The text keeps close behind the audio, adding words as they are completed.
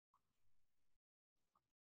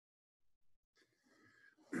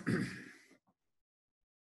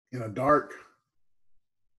In a dark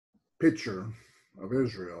picture of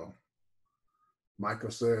Israel,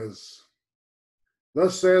 Micah says,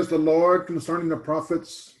 "Thus says the Lord concerning the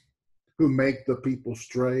prophets who make the people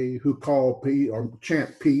stray, who call peace or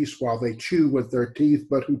chant peace while they chew with their teeth,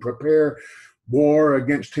 but who prepare war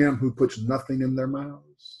against him who puts nothing in their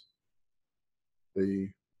mouths."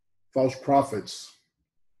 The false prophets,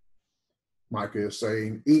 Micah is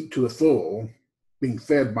saying, eat to the full, being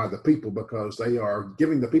fed by the people because they are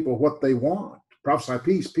giving the people what they want. Prophesy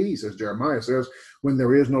peace, peace, as Jeremiah says, when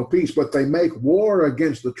there is no peace. But they make war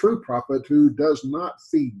against the true prophet who does not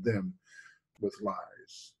feed them with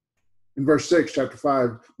lies. In verse 6, chapter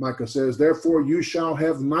 5, Micah says, "Therefore you shall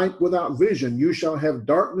have night without vision. You shall have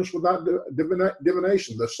darkness without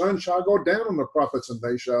divination. The sun shall go down on the prophets, and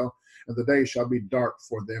the day shall be dark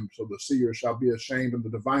for them. So the seers shall be ashamed, and the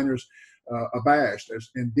diviners abashed. As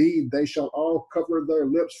indeed they shall all cover their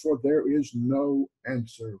lips, for there is no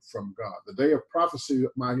answer from God." The day of prophecy,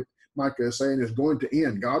 Micah is saying, is going to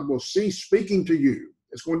end. God will cease speaking to you.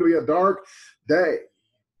 It's going to be a dark day.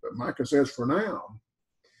 But Micah says, for now,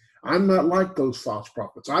 I'm not like those false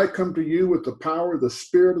prophets. I come to you with the power of the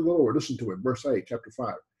Spirit of the Lord. Listen to it, verse 8, chapter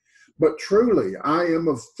 5. "But truly I am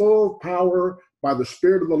of full power by the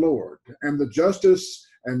Spirit of the Lord, and the justice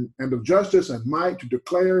and of justice and might, to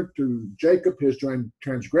declare to Jacob his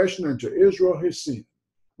transgression and to Israel his sin.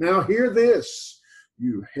 Now hear this,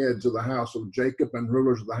 you heads of the house of Jacob and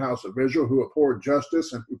rulers of the house of Israel, who abhor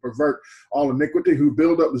justice and who pervert all iniquity, who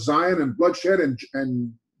build up Zion and bloodshed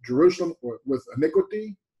and Jerusalem with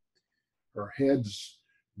iniquity. Her heads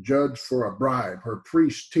judge for a bribe, her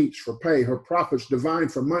priests teach for pay, her prophets divine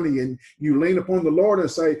for money, and you lean upon the Lord and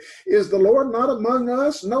say, is the Lord not among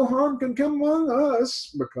us? No harm can come among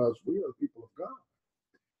us, because we are the people of God.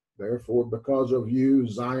 Therefore, because of you,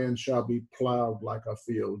 Zion shall be plowed like a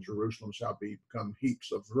field, Jerusalem shall become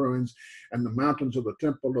heaps of ruins, and the mountains of the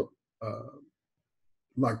temple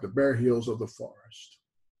like the bare hills of the forest."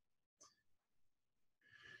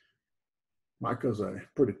 Micah's a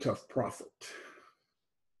pretty tough prophet.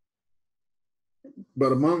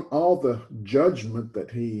 But among all the judgment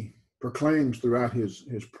that he proclaims throughout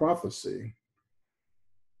his prophecy,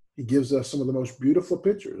 he gives us some of the most beautiful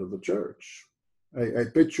pictures of the church. A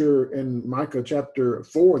picture in Micah chapter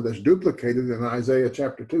 4 that's duplicated in Isaiah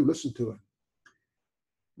chapter 2. Listen to it.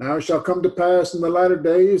 "Now it shall come to pass in the latter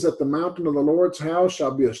days that the mountain of the Lord's house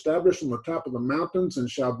shall be established on the top of the mountains and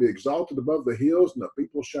shall be exalted above the hills, and the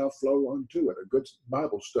people shall flow unto it." A good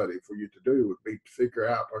Bible study for you to do would be to figure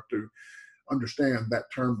out or to understand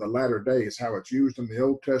that term, the latter days, how it's used in the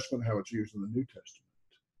Old Testament, how it's used in the New Testament.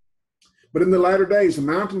 "But in the latter days, the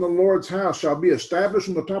mountain of the Lord's house shall be established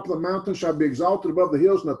on the top of the mountain, shall be exalted above the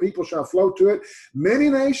hills, and the people shall flow to it. Many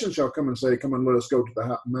nations shall come and say, come and let us go to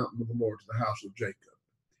the mountain of the Lord, to the house of Jacob.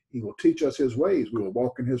 He will teach us his ways. We will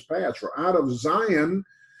walk in his paths. For out of Zion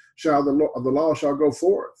shall the law shall go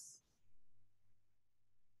forth,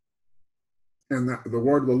 and the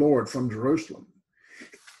word of the Lord from Jerusalem.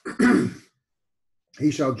 He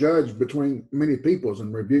shall judge between many peoples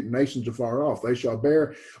and rebuke nations afar off. They shall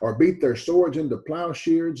bear or beat their swords into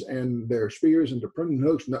plowshares and their spears into pruning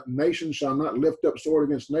hooks. Nation shall not lift up sword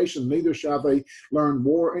against nation, neither shall they learn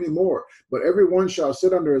war anymore. But every one shall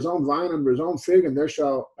sit under his own vine, under his own fig, and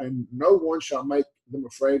no one shall make them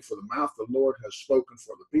afraid, for the mouth of the Lord has spoken.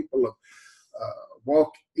 For the people of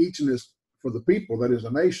walk each in his, for the people, that is the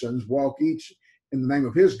nations, walk each in the name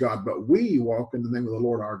of his God, but we walk in the name of the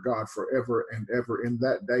Lord our God forever and ever. In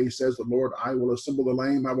that day, says the Lord, I will assemble the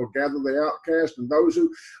lame, I will gather the outcast, and those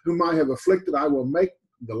whom I have afflicted, I will make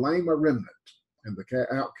the lame a remnant, and the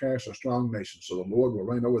outcast a strong nation. So the Lord will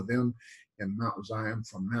reign over them in Mount Zion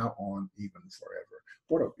from now on, even forever.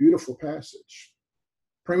 What a beautiful passage.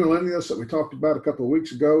 Premillennialists that we talked about a couple of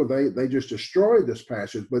weeks ago, they just destroyed this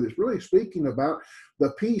passage, but it's really speaking about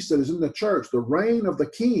the peace that is in the church, the reign of the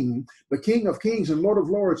King of Kings and Lord of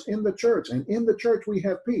Lords in the church. And in the church we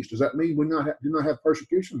have peace. Does that mean we do not have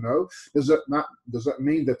persecution? No. Does that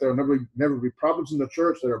mean that there will never be problems in the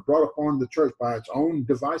church that are brought upon the church by its own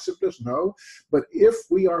divisiveness? No. But if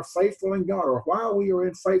we are faithful in God, or while we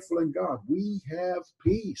are faithful in God, we have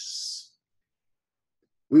peace.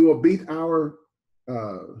 We will beat our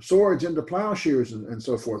swords into plowshares and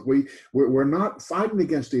so forth. We're not fighting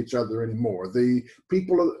against each other anymore. The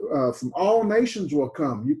people from all nations will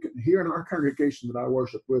come. You can hear in our congregation that I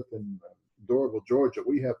worship with in Doraville, Georgia,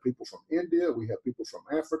 we have people from India, we have people from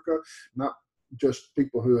Africa, not just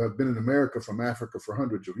people who have been in America from Africa for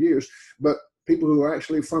hundreds of years, but people who are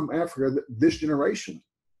actually from Africa this generation.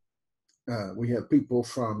 We have people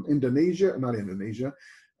from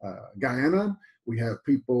Guyana. We have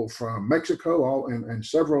people from Mexico, all and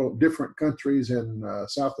several different countries in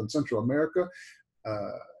South and Central America.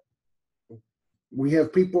 We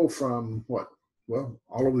have people from all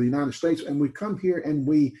over the United States, and we come here and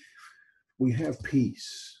we have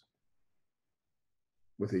peace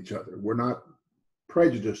with each other. We're not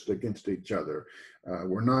prejudiced against each other.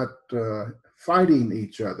 We're not fighting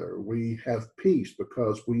each other. We have peace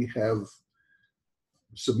because we have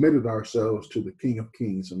submitted ourselves to the King of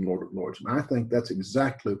Kings and Lord of Lords. And I think that's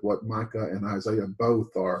exactly what Micah and Isaiah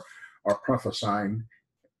both are prophesying.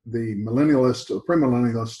 The millennialists, the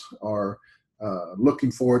premillennialists, are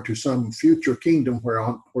looking forward to some future kingdom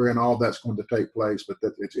wherein all that's going to take place, but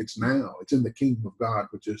that it's now. It's in the kingdom of God,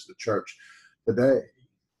 which is the church today.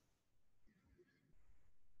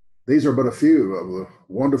 These are but a few of the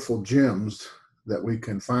wonderful gems that we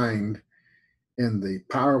can find in the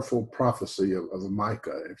powerful prophecy of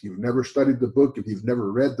Micah. If you've never studied the book, if you've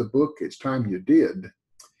never read the book, it's time you did.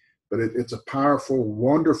 But it's a powerful,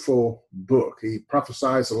 wonderful book. He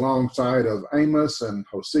prophesies alongside of Amos and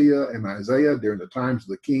Hosea and Isaiah during the times of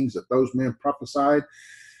the kings that those men prophesied.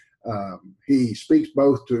 He speaks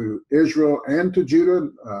both to Israel and to Judah.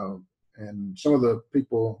 And some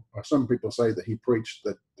people say that he preached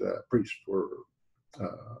for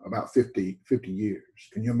about 50 years.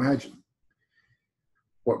 Can you imagine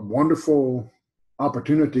what wonderful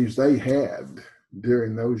opportunities they had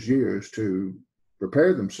during those years to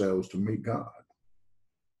prepare themselves to meet God?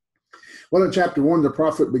 Well, in chapter 1, the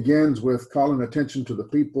prophet begins with calling attention to the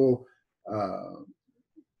people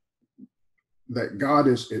that God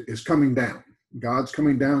is coming down. God's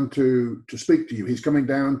coming down to speak to you. He's coming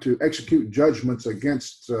down to execute judgments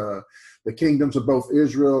against the kingdoms of both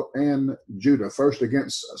Israel and Judah. First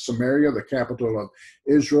against Samaria, the capital of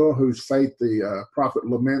Israel, whose fate the prophet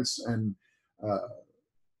laments and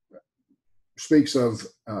speaks of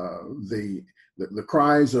the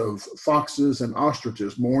cries of foxes and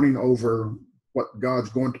ostriches mourning over what God's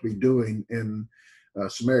going to be doing in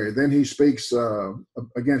Samaria. Then he speaks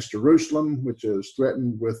against Jerusalem, which is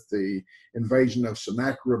threatened with the invasion of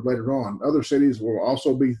Sennacherib later on. Other cities will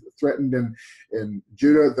also be threatened in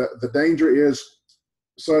Judah. The danger is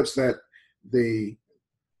such that the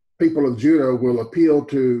people of Judah will appeal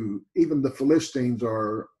to even the Philistines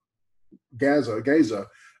or Gaza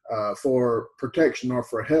for protection or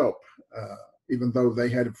for help, even though they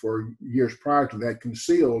had for years prior to that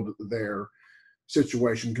concealed their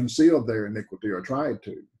situation, concealed their iniquity, or tried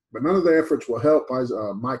to. But none of the efforts will help. As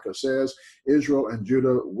Micah says, Israel and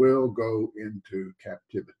Judah will go into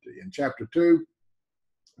captivity. In chapter 2,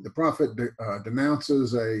 the prophet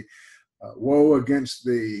denounces a woe against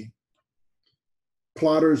the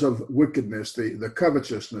plotters of wickedness, the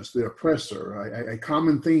covetousness, the oppressor, a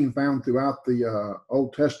common theme found throughout the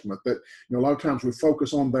Old Testament, that a lot of times we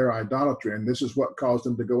focus on their idolatry, and this is what caused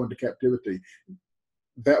them to go into captivity.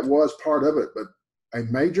 That was part of it, but a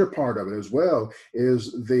major part of it as well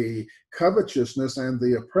is the covetousness and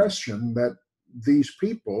the oppression that these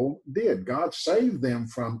people did. God saved them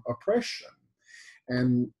from oppression.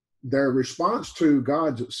 And their response to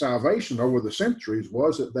God's salvation over the centuries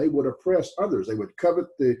was that they would oppress others. They would covet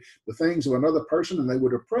the things of another person, and they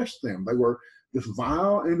would oppress them. They were just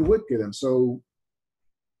vile and wicked. And so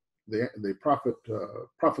the prophet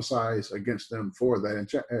prophesies against them for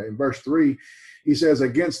that. In verse 3, he says,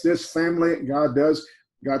 against this family,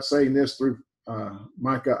 God's saying this through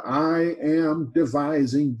Micah, I am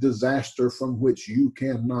devising disaster from which you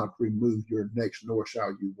cannot remove your necks, nor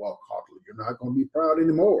shall you walk haughtily. You're not going to be proud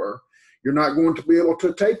anymore. You're not going to be able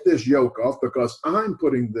to take this yoke off because I'm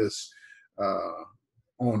putting this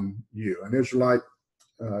on you. An Israelite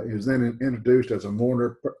is then introduced as a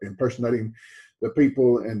mourner impersonating the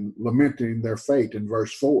people and lamenting their fate in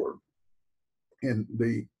verse 4. And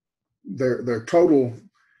their total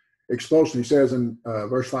expulsion, he says in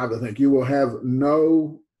verse 5, I think, you will have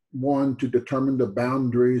no one to determine the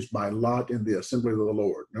boundaries by lot in the assembly of the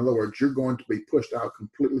Lord. In other words, you're going to be pushed out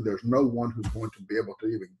completely. There's no one who's going to be able to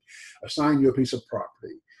even assign you a piece of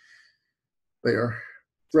property. They are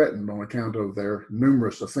threatened on account of their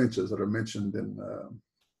numerous offenses that are mentioned in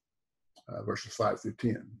verses 5 through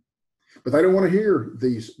 10. But they don't want to hear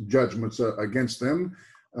these judgments against them,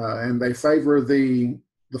 and they favor the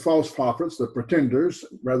false prophets, the pretenders,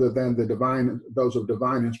 rather than those of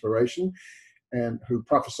divine inspiration, and who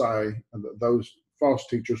prophesy. Those false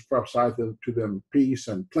teachers prophesy to them peace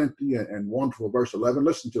and plenty and wonderful. Verse 11,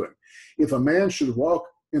 listen to him. If a man should walk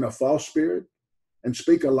in a false spirit, and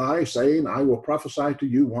speak a lie, saying, I will prophesy to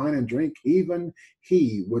you wine and drink, even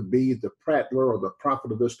he would be the prattler or the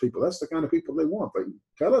prophet of this people. That's the kind of people they want. They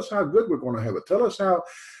tell us how good we're going to have it. Tell us how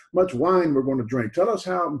much wine we're going to drink. Tell us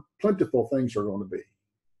how plentiful things are going to be.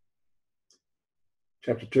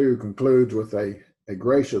 Chapter 2 concludes with a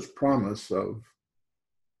gracious promise of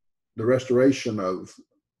the restoration of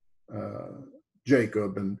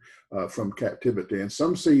Jacob and from captivity. And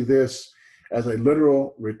some see this as a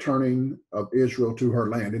literal returning of Israel to her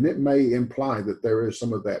land. And it may imply that there is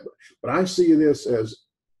some of that. But I see this as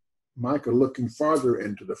Micah looking farther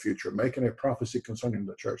into the future, making a prophecy concerning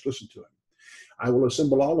the church. Listen to him. I will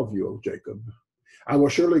assemble all of you, O Jacob. I will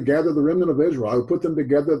surely gather the remnant of Israel. I will put them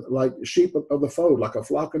together like sheep of the fold, like a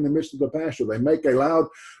flock in the midst of the pasture. They make a loud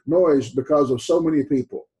noise because of so many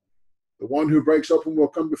people. The one who breaks open will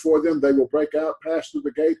come before them. They will break out, pass through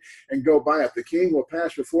the gate, and go by it. The king will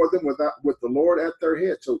pass before them with the Lord at their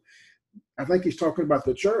head. So I think he's talking about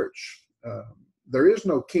the church. There is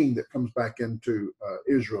no king that comes back into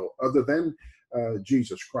Israel other than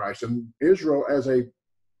Jesus Christ. And Israel as a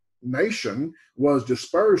nation was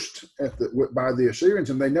dispersed by the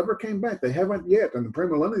Assyrians, and they never came back. They haven't yet. And the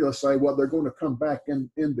premillennialists say, well, they're going to come back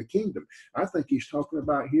in the kingdom. I think he's talking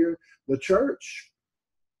about here the church.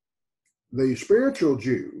 The spiritual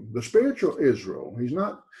Jew, the spiritual Israel. He's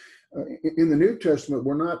not, in the New Testament,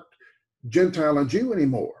 we're not Gentile and Jew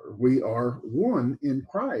anymore. We are one in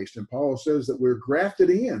Christ. And Paul says that we're grafted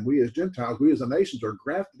in. We as Gentiles, we as the nations are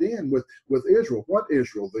grafted in with Israel. What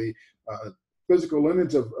Israel? The physical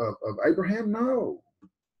lineage of Abraham? No.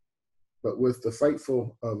 But with the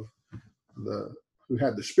faithful who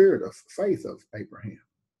had the spirit of faith of Abraham.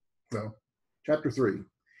 Well, chapter 3.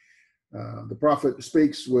 The prophet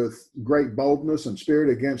speaks with great boldness and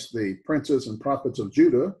spirit against the princes and prophets of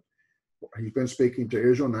Judah. He's been speaking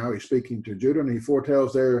to Israel, now he's speaking to Judah, and he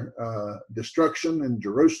foretells their destruction in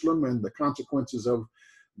Jerusalem and the consequences of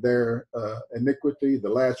their iniquity. The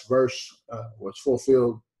last verse was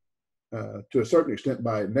fulfilled to a certain extent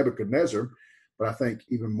by Nebuchadnezzar, but I think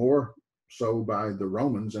even more so by the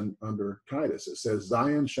Romans and under Titus. It says,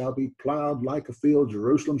 Zion shall be plowed like a field,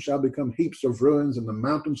 Jerusalem shall become heaps of ruins, and the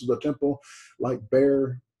mountains of the temple like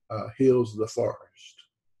bare hills of the forest.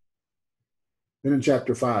 Then in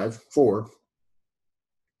chapter 4,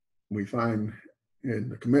 we find in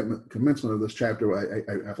the commencement of this chapter,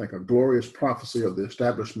 I think a glorious prophecy of the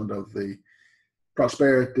establishment of the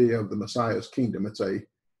prosperity of the Messiah's kingdom. It's a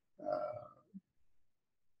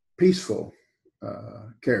peaceful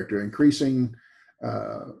character, increasing.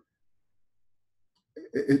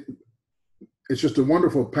 It's just a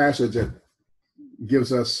wonderful passage that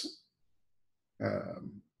gives us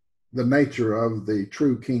the nature of the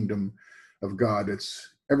true kingdom of God.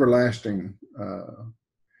 It's everlasting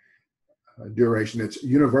duration. It's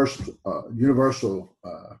universal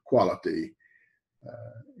quality.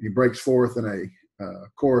 He breaks forth in a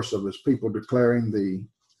chorus of his people declaring the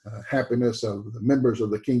happiness of the members of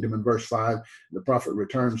the kingdom in verse 5. The prophet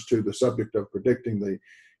returns to the subject of predicting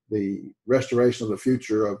the restoration of the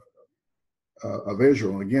future of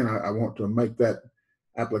Israel. And again, I want to make that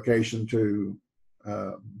application to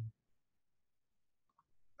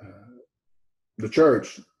the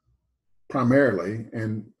church primarily,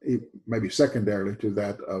 and maybe secondarily to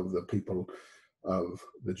that of the people of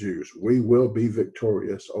the Jews. We will be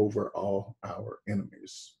victorious over all our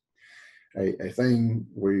enemies. A thing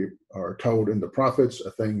we are told in the prophets,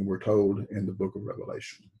 a thing we're told in the book of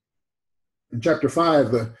Revelation. In chapter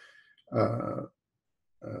 5, the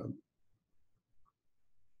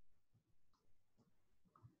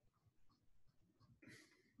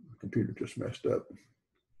computer just messed up.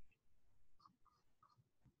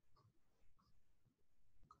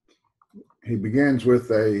 He begins with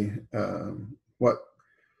what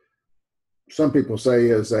some people say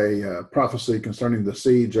is a prophecy concerning the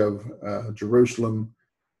siege of Jerusalem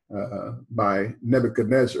by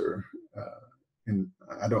Nebuchadnezzar. And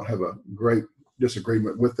I don't have a great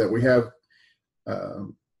disagreement with that. We have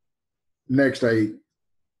next a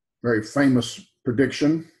very famous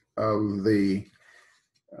prediction of the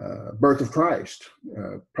birth of Christ.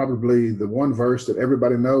 Probably the one verse that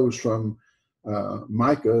everybody knows from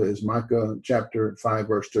Micah is Micah chapter 5,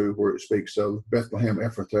 verse 2, where it speaks of Bethlehem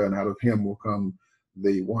Ephrathah, and out of him will come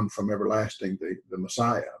the one from everlasting, the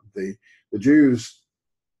Messiah. The Jews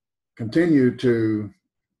continue to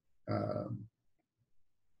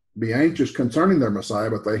be anxious concerning their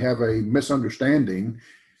Messiah, but they have a misunderstanding,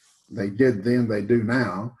 they did then, they do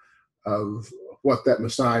now, of what that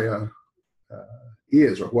Messiah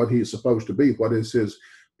is, or what he is supposed to be, what is his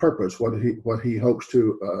purpose, what he hopes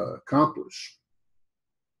to accomplish.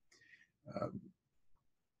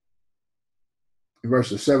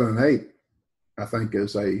 Verses 7 and 8, I think,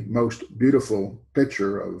 is a most beautiful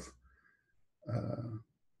picture of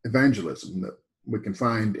evangelism that we can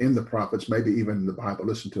find in the prophets, maybe even in the Bible.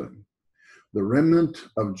 Listen to him. The remnant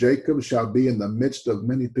of Jacob shall be in the midst of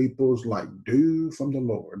many peoples, like dew from the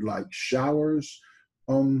Lord, like showers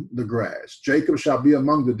on the grass. Jacob shall be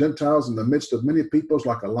among the Gentiles in the midst of many peoples,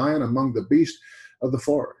 like a lion among the beasts of the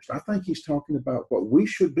forest. I think he's talking about what we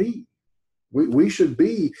should be. We should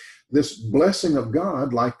be this blessing of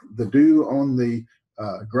God, like the dew on the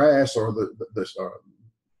grass, or the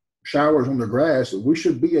showers on the grass. We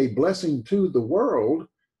should be a blessing to the world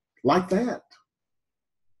like that.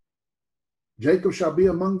 Jacob shall be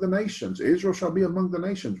among the nations. Israel shall be among the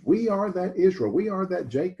nations. We are that Israel. We are that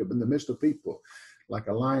Jacob in the midst of people, like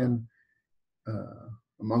a lion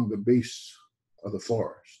among the beasts of the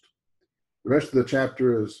forest. The rest of the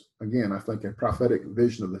chapter is, again, I think, a prophetic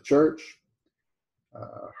vision of the church.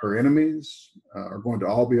 Her enemies are going to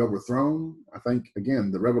all be overthrown. I think,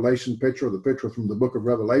 again, the Revelation picture, the picture from the book of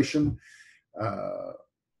Revelation,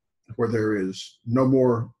 where there is no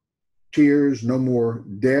more tears, no more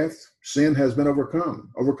death. Sin has been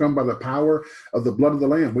overcome by the power of the blood of the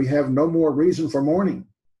Lamb. We have no more reason for mourning.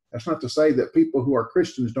 That's not to say that people who are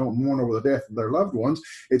Christians don't mourn over the death of their loved ones.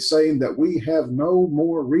 It's saying that we have no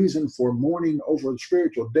more reason for mourning over the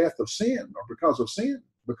spiritual death of sin, or because of sin,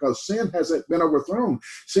 because sin has been overthrown.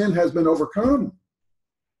 Sin has been overcome.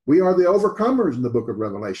 We are the overcomers in the book of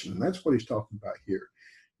Revelation, and that's what he's talking about here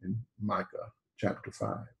in Micah chapter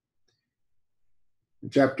 5. In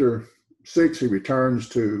chapter 6, he returns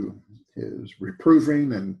to his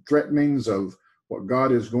reproving and threatenings of what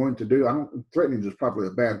God is going to do. Threatening is probably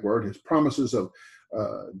a bad word. His promises of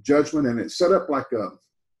judgment, and it's set up like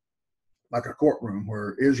a courtroom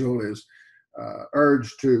where Israel is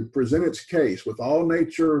urged to present its case, with all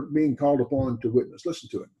nature being called upon to witness. Listen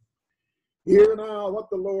to him. Hear now what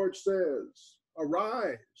the Lord says.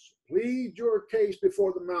 Arise, plead your case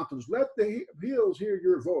before the mountains. Let the hills hear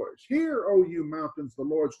your voice. Hear, O you mountains, the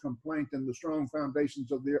Lord's complaint, and the strong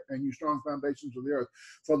foundations of the earth.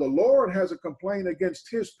 For the Lord has a complaint against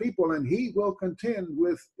his people, and he will contend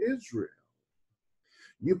with Israel.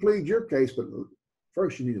 You plead your case, but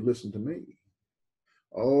first you need to listen to me.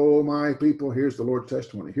 Oh, my people, here's the Lord's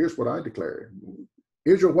testimony. Here's what I declare.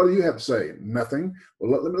 Israel, what do you have to say? Nothing.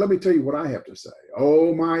 Well, let me tell you what I have to say.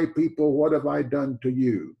 Oh, my people, what have I done to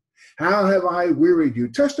you? How have I wearied you?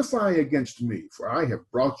 Testify against me, for I have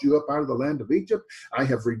brought you up out of the land of Egypt. I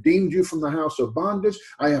have redeemed you from the house of bondage.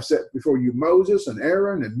 I have set before you Moses and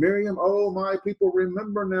Aaron and Miriam. Oh, my people,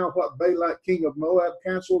 remember now what Balak, king of Moab,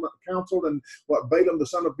 counseled, and what Balaam, the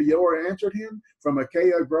son of Beor, answered him from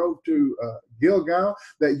Achaia Grove to Gilgal,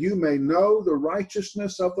 that you may know the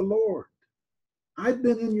righteousness of the Lord. I've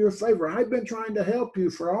been in your favor. I've been trying to help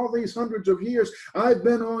you for all these hundreds of years. I've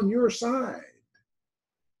been on your side.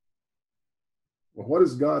 Well, what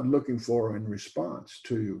is God looking for in response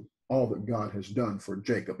to all that God has done for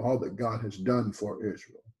Jacob, all that God has done for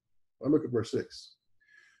Israel? Well, look at verse 6.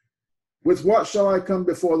 With what shall I come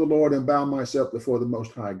before the Lord and bow myself before the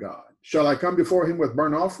Most High God? Shall I come before him with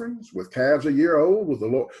burnt offerings, with calves a year old? Will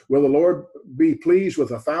the Lord be pleased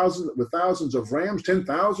with thousands of rams,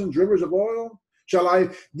 10,000 rivers of oil? Shall I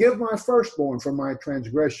give my firstborn for my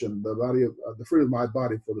transgression, the fruit of my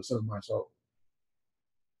body for the sin of my soul?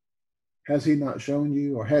 Has he not shown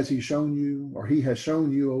you, or has he shown you, or he has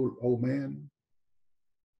shown you, O man,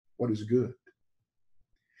 what is good?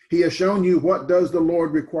 He has shown you what does the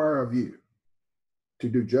Lord require of you: to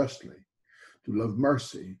do justly, to love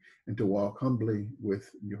mercy, and to walk humbly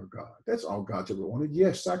with your God. That's all God's ever wanted.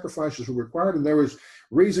 Yes, sacrifices were required, and there was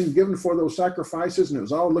reason given for those sacrifices, and it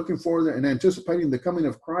was all looking for and anticipating the coming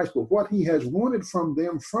of Christ. But what he has wanted from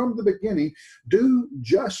them from the beginning: do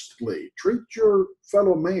justly, treat your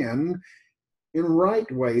fellow man in right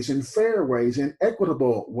ways, in fair ways, in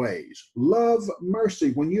equitable ways. Love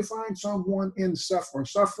mercy. When you find someone in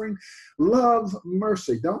suffering, love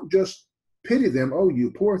mercy. Don't just pity them, oh, you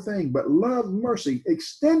poor thing, but love mercy.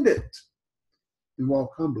 Extend it and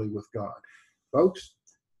walk humbly with God. Folks,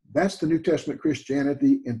 that's the New Testament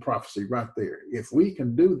Christianity in prophecy right there. If we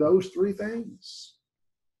can do those three things,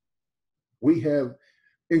 we have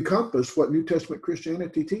encompassed what New Testament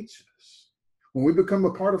Christianity teaches us. When we become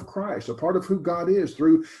a part of Christ, a part of who God is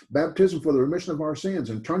through baptism for the remission of our sins,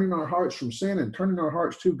 and turning our hearts from sin and turning our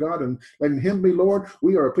hearts to God and letting him be Lord,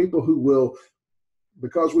 we are a people who will,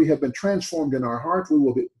 because we have been transformed in our heart, we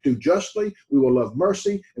will do justly, we will love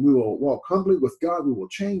mercy, and we will walk humbly with God. We will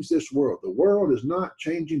change this world. The world is not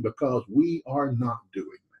changing because we are not doing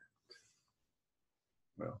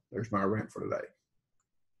that. Well, there's my rant for today.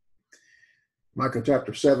 Micah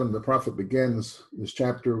chapter 7, the prophet begins this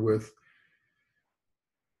chapter with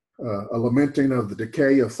a lamenting of the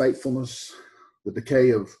decay of faithfulness, the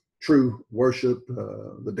decay of true worship,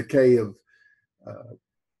 the decay of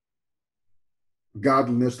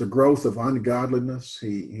godliness, the growth of ungodliness.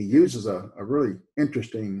 He uses a really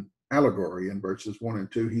interesting allegory in verses 1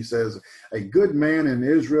 and 2. He says, a good man in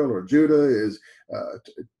Israel or Judah is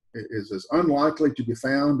as unlikely to be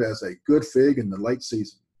found as a good fig in the late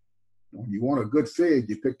season. When you want a good fig,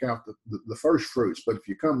 you pick out the first fruits. But if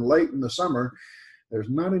you come late in the summer, there's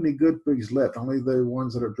not any good figs left, only the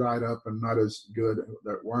ones that are dried up and not as good,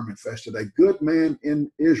 they're worm infested. A good man in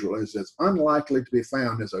Israel is as unlikely to be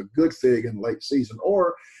found as a good fig in late season,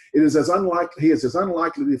 or he is as unlikely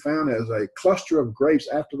to be found as a cluster of grapes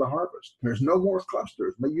after the harvest. There's no more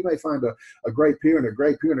clusters. You may find a grape here and a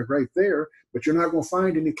grape here and a grape there, but you're not going to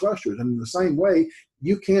find any clusters. And in the same way,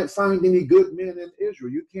 you can't find any good men in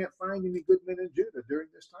Israel. You can't find any good men in Judah during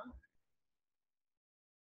this time.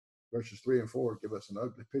 Verses 3 and 4 give us an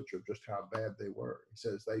ugly picture of just how bad they were. He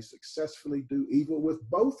says they successfully do evil with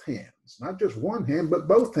both hands, not just one hand, but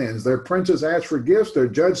both hands. Their princes ask for gifts. Their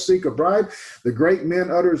judge seek a bribe. The great man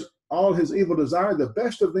utters all his evil desire. The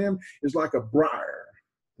best of them is like a briar.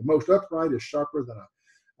 The most upright is sharper than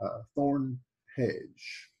a thorn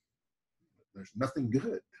hedge. There's nothing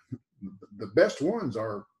good. The best ones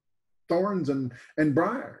are thorns and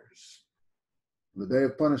briars. The day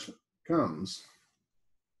of punishment comes.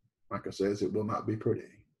 Micah says it will not be pretty.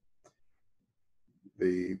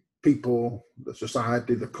 The people, the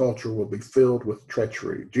society, the culture will be filled with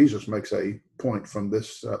treachery. Jesus makes a point from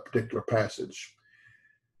this particular passage.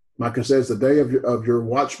 Micah says the day of your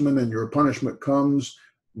watchman and your punishment comes,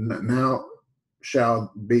 now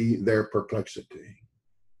shall be their perplexity.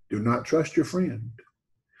 Do not trust your friend.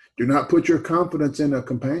 Do not put your confidence in a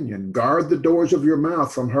companion. Guard the doors of your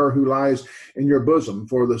mouth from her who lies in your bosom.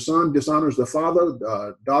 For the son dishonors the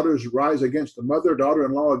father, daughters rise against the mother,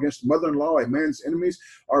 daughter-in-law against the mother-in-law. A man's enemies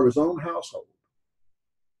are his own household.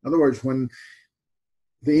 In other words, when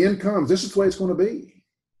the end comes, this is the way it's going to be.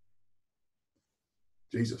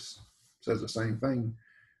 Jesus says the same thing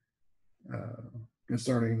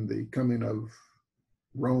concerning the coming of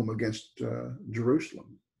Rome against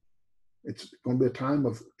Jerusalem. It's going to be a time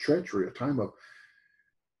of treachery, a time of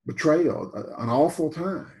betrayal, an awful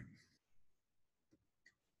time.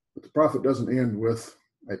 But the prophet doesn't end with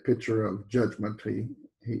a picture of judgment.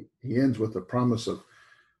 He ends with a promise of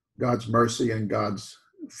God's mercy and God's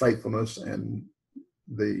faithfulness and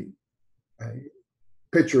a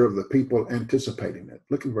picture of the people anticipating it.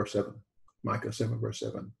 Look in verse 7, Micah 7, verse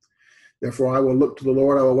 7. Therefore I will look to the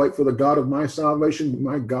Lord. I will wait for the God of my salvation.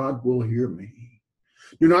 My God will hear me.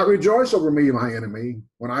 Do not rejoice over me, my enemy.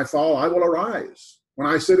 When I fall, I will arise. When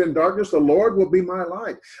I sit in darkness, the Lord will be my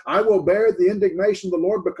light. I will bear the indignation of the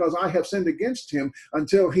Lord because I have sinned against him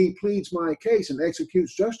until he pleads my case and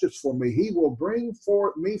executes justice for me. He will bring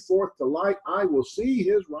me forth to light. I will see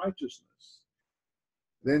his righteousness.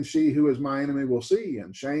 Then she who is my enemy will see,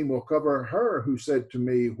 and shame will cover her who said to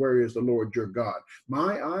me, where is the Lord your God?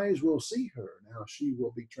 My eyes will see her. Now she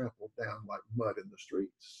will be trampled down like mud in the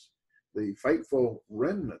streets. The faithful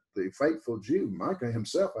remnant, the faithful Jew, Micah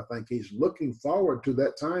himself, I think he's looking forward to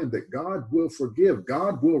that time that God will forgive,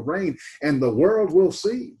 God will reign, and the world will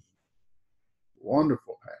see.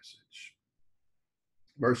 Wonderful passage.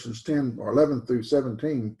 Verses 10 or 11 through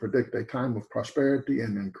 17 predict a time of prosperity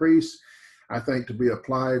and increase, I think, to be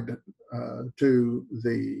applied to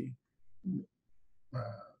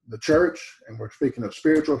the church, and we're speaking of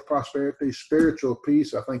spiritual prosperity, spiritual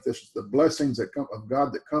peace. I think this is the blessings that come of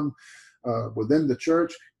God that come within the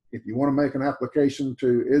church. If you want to make an application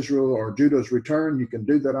to Israel or Judah's return, you can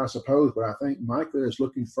do that, I suppose. But I think Micah is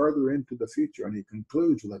looking further into the future, and he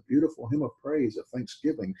concludes with a beautiful hymn of praise of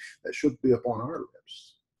thanksgiving that should be upon our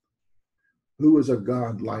lips. Who is a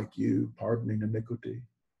God like you, pardoning iniquity,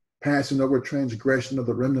 passing over transgression of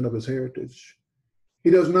the remnant of his heritage? He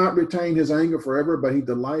does not retain his anger forever, but he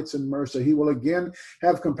delights in mercy. He will again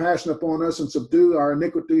have compassion upon us and subdue our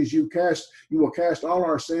iniquities. You will cast all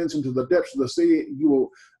our sins into the depths of the sea. You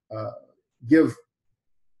will give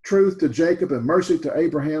truth to Jacob and mercy to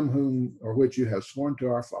Abraham, which you have sworn to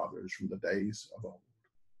our fathers from the days of old.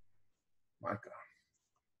 Micah.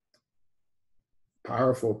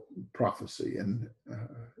 Powerful prophecy. And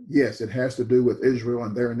yes, it has to do with Israel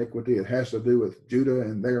and their iniquity. It has to do with Judah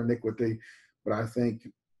and their iniquity. But I think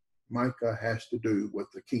Micah has to do with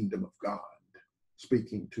the kingdom of God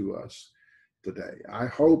speaking to us today. I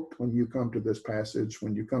hope when you come to this passage,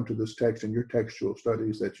 when you come to this text in your textual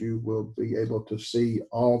studies, that you will be able to see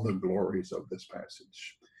all the glories of this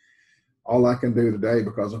passage. All I can do today,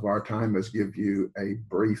 because of our time, is give you a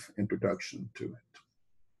brief introduction to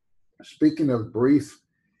it. Speaking of brief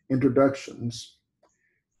introductions,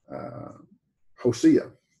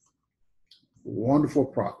 Hosea, wonderful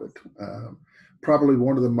prophet, probably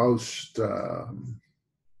one of the most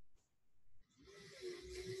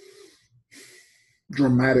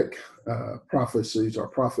dramatic prophecies or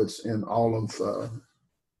prophets in all of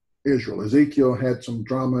Israel. Ezekiel had some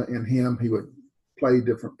drama in him. He would play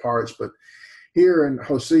different parts, but here in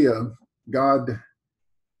Hosea, God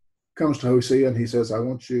comes to Hosea and he says, I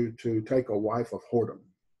want you to take a wife of whoredom.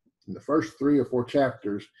 In the first 3 or 4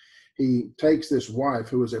 chapters, he takes this wife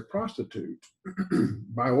who is a prostitute.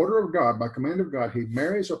 By order of God, by command of God, he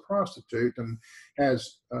marries a prostitute and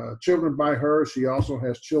has children by her. She also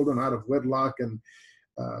has children out of wedlock, and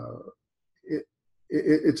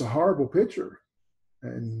it's a horrible picture.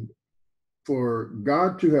 And for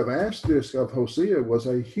God to have asked this of Hosea was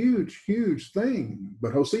a huge, huge thing.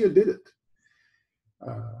 But Hosea did it.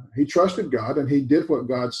 He trusted God and he did what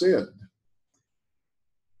God said.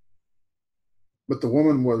 But the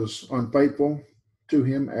woman was unfaithful to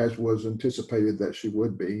him, as was anticipated that she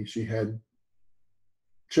would be. She had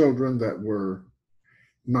children that were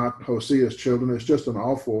not Hosea's children. It's just an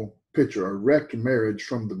awful picture, a wrecked marriage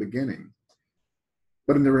from the beginning.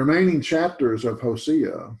 But in the remaining chapters of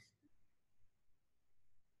Hosea,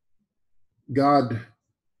 God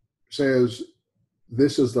says,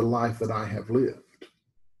 this is the life that I have lived.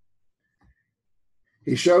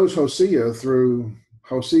 He shows Hosea through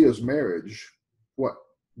Hosea's marriage what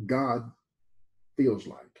God feels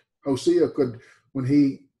like. Hosea could, when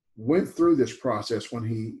he went through this process, when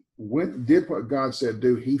he did what God said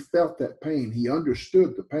do, he felt that pain. He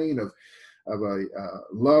understood the pain of a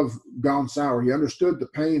love gone sour. He understood the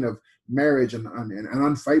pain of marriage and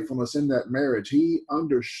unfaithfulness in that marriage. He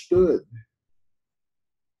understood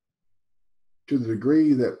to the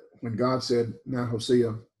degree that when God said, now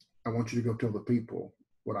Hosea, I want you to go tell the people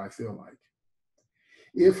what I feel like.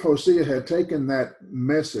 If Hosea had taken that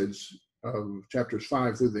message of chapters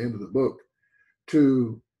 5 through the end of the book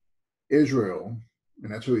to Israel,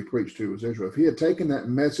 and that's who he preached to, was Israel. If he had taken that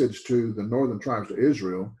message to the northern tribes of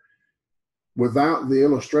Israel without the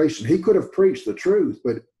illustration, he could have preached the truth,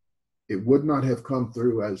 but it would not have come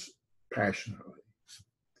through as passionately.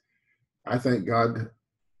 I think God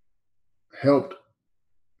helped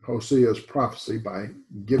Hosea's prophecy by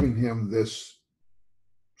giving him this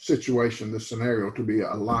situation, this scenario, to be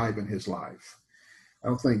alive in his life. I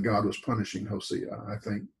don't think God was punishing Hosea. I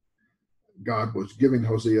think God was giving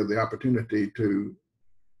Hosea the opportunity to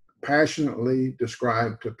passionately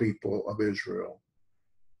describe to people of Israel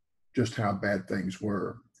just how bad things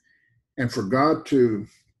were. And for God to,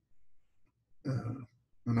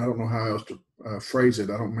 and I don't know how else to phrase it,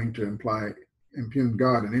 I don't mean to impugn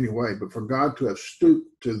God in any way, but for God to have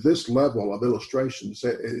stooped to this level of illustration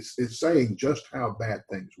is saying just how bad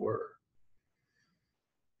things were.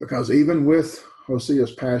 Because even with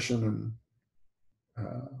Hosea's passion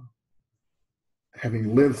and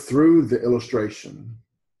having lived through the illustration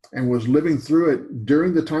and was living through it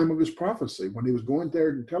during the time of his prophecy, when he was going there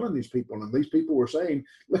and telling these people, and these people were saying,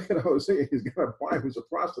 look at Hosea, he's got a wife who's a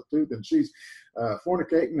prostitute and she's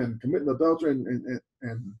fornicating and committing adultery,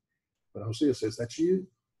 and but Hosea says, that's you.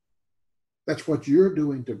 That's what you're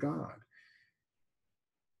doing to God.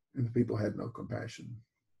 And the people had no compassion.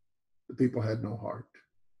 The people had no heart.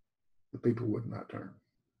 The people would not turn.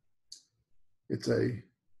 It's a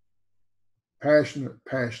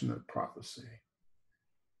passionate prophecy.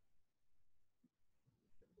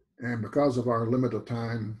 And because of our limited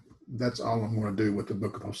time, that's all I'm going to do with the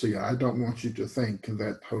book of Hosea. I don't want you to think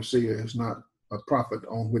that Hosea is not a prophet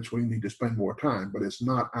on which we need to spend more time, but it's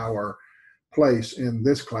not our place in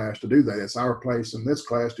this class to do that. It's our place in this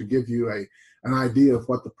class to give you an idea of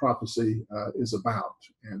what the prophecy is about.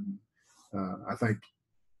 And I think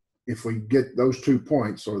if we get those 2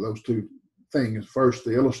 points, or those 2 things, first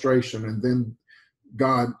the illustration and then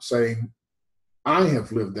God saying, I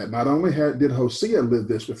have lived that. Not only did Hosea live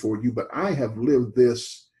this before you, but I have lived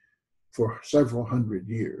this for several hundred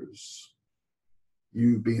years.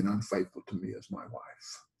 You being unfaithful to me as my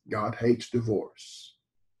wife. God hates divorce.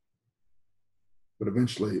 But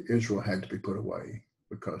eventually Israel had to be put away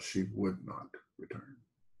because she would not return.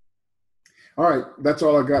 All right, that's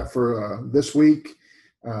all I got for this week.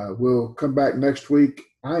 We'll come back next week.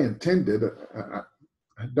 I intended,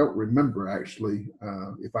 I don't remember actually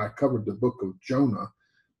if I covered the book of Jonah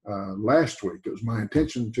last week. It was my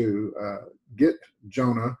intention to get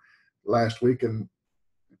Jonah last week, and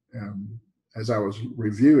as I was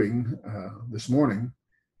reviewing this morning,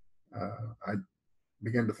 I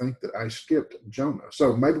began to think that I skipped Jonah.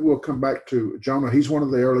 So maybe we'll come back to Jonah. He's one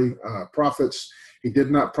of the early prophets. He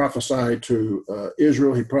did not prophesy to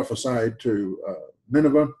Israel. He prophesied to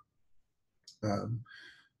Nineveh.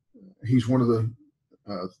 He's one of the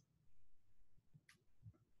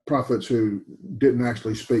prophets who didn't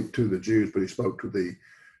actually speak to the Jews, but he spoke to the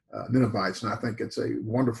Ninevites. And I think it's a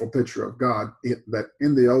wonderful picture of God that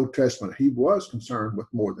in the Old Testament, he was concerned with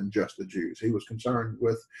more than just the Jews. He was concerned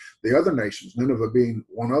with the other nations, Nineveh being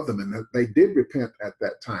one of them, and that they did repent at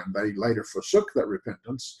that time. They later forsook that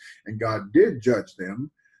repentance, and God did judge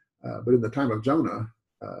them. But in the time of Jonah,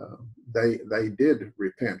 they did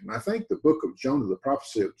repent. And I think the book of Jonah, the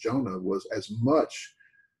prophecy of Jonah, was as much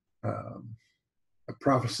a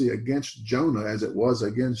prophecy against Jonah as it was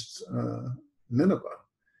against Nineveh.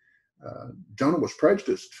 Jonah was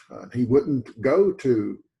prejudiced. He wouldn't go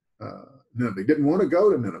to Nineveh. He didn't want to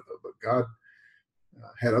go to Nineveh, but God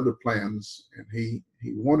had other plans, and he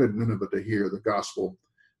wanted Nineveh to hear the gospel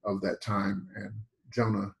of that time. And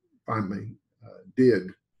Jonah finally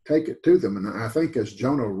did take it to them. And I think as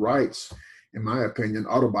Jonah writes, in my opinion,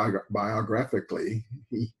 autobiographically,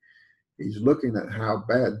 he's looking at how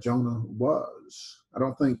bad Jonah was. I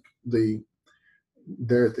don't think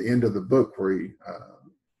there at the end of the book where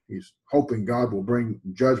he's hoping God will bring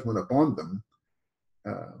judgment upon them.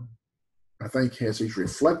 I think as he's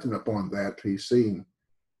reflecting upon that, he's seeing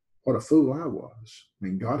what a fool I was. I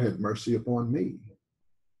mean, God had mercy upon me.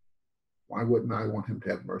 Why wouldn't I want him to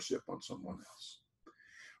have mercy upon someone else?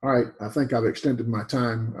 All right, I think I've extended my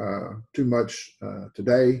time too much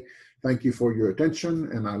today. Thank you for your attention,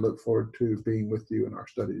 and I look forward to being with you in our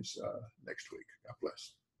studies next week. God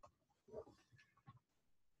bless.